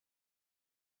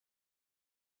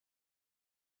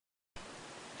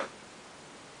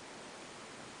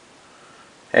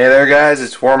Hey there guys,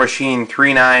 it's War Machine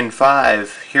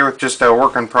 395 here with just a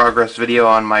work in progress video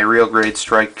on my real grade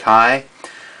strike Kai.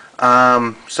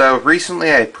 So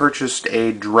recently I purchased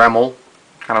a Dremel,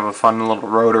 kind of a fun little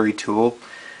rotary tool,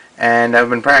 and I've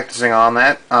been practicing on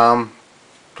that,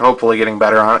 hopefully getting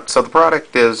better on it. So the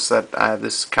product is that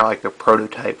this is kind of like a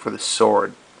prototype for the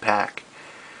sword pack.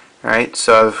 Alright,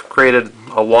 so I've created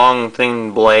a long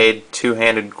thin blade,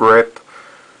 two-handed grip,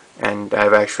 and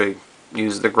I've actually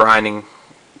used the grinding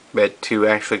bit to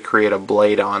actually create a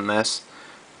blade on this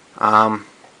and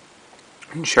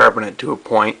sharpen it to a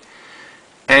point.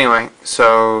 Anyway,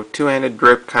 so two-handed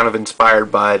grip, kind of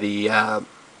inspired by the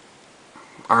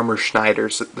armor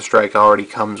Schneiders that the strike already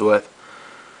comes with.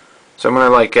 So I'm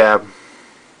gonna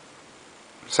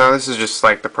so this is just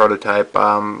like the prototype.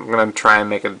 I'm gonna try and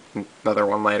make another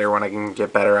one later when I can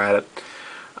get better at it.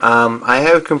 I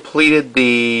have completed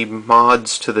the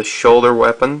mods to the shoulder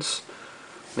weapons,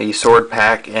 the sword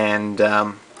pack and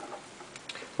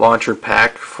launcher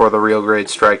pack for the real grade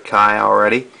strike Kai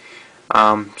already.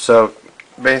 So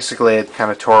basically it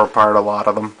kind of tore apart a lot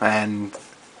of them, and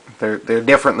they're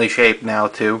differently shaped now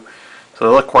too, so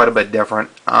they look quite a bit different.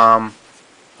 I'm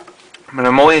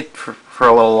gonna wait for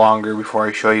a little longer before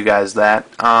I show you guys that,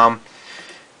 because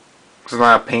they're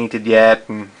not painted yet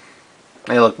and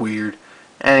they look weird.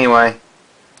 Anyway,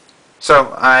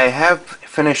 so I have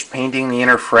finished painting the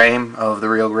inner frame of the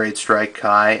real grade strike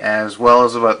Kai, as well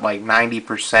as about like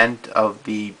 90% of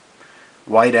the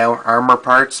white armor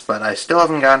parts, but I still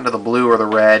haven't gotten to the blue or the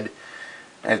red.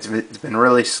 It's been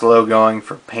really slow going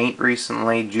for paint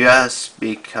recently, just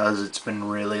because it's been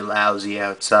really lousy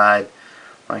outside,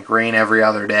 like rain every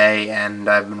other day, and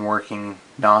I've been working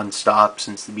non-stop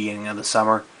since the beginning of the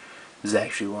summer. This is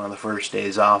actually one of the first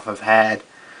days off I've had.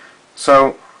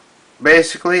 So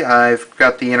basically, I've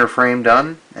got the inner frame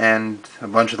done and a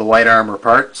bunch of the white armor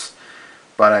parts,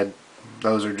 but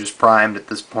those are just primed at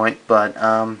this point. But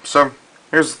so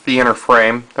here's the inner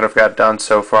frame that I've got done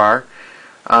so far.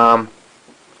 On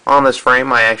this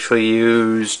frame, I actually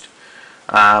used,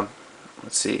 let's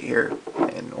see here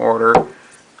in order.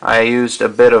 I used a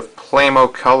bit of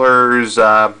PlamoUK Colors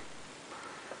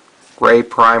gray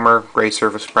primer, gray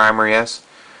surface primer, yes,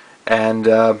 and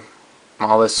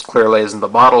well, this clearly isn't the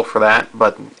bottle for that,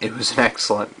 but it was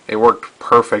excellent. It worked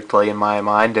perfectly in my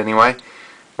mind anyway.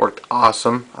 Worked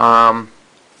awesome.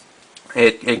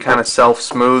 It kind of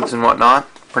self-smooths and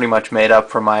whatnot. Pretty much made up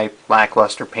for my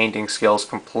lackluster painting skills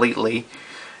completely.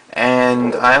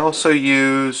 And I also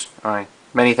used,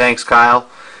 many thanks Kyle,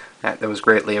 that was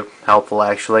greatly helpful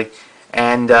actually.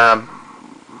 And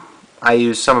I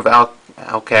used some of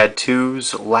Alcad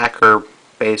 2's lacquer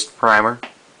based primer,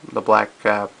 the black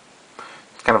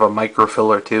kind of a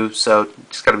microfiller too, so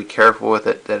just got to be careful with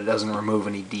it that it doesn't remove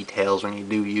any details when you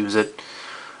do use it.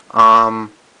 On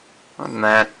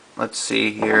that, let's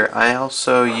see here, I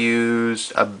also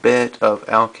used a bit of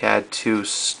Alcad 2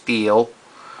 steel.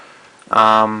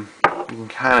 You can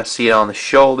kind of see it on the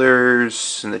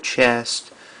shoulders and the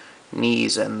chest,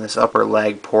 knees, and this upper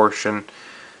leg portion.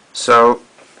 So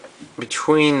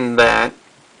between that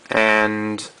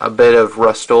and a bit of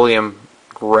Rust-Oleum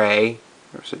gray,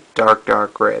 there's a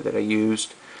dark gray that I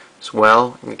used as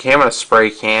well. It came in a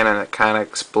spray can and it kind of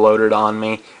exploded on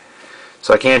me,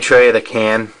 so I can't show you the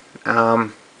can. I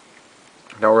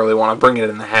don't really want to bring it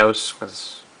in the house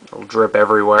because it'll drip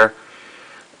everywhere.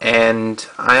 And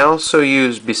I also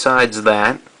used, besides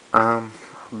that, a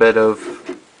bit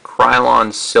of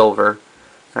Krylon silver,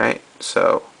 right?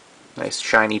 So nice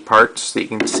shiny parts that you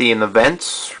can see in the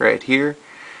vents right here,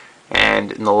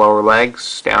 and in the lower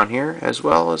legs down here, as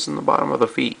well as in the bottom of the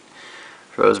feet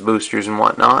for those boosters and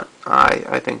whatnot.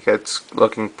 I think it's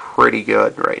looking pretty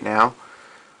good right now.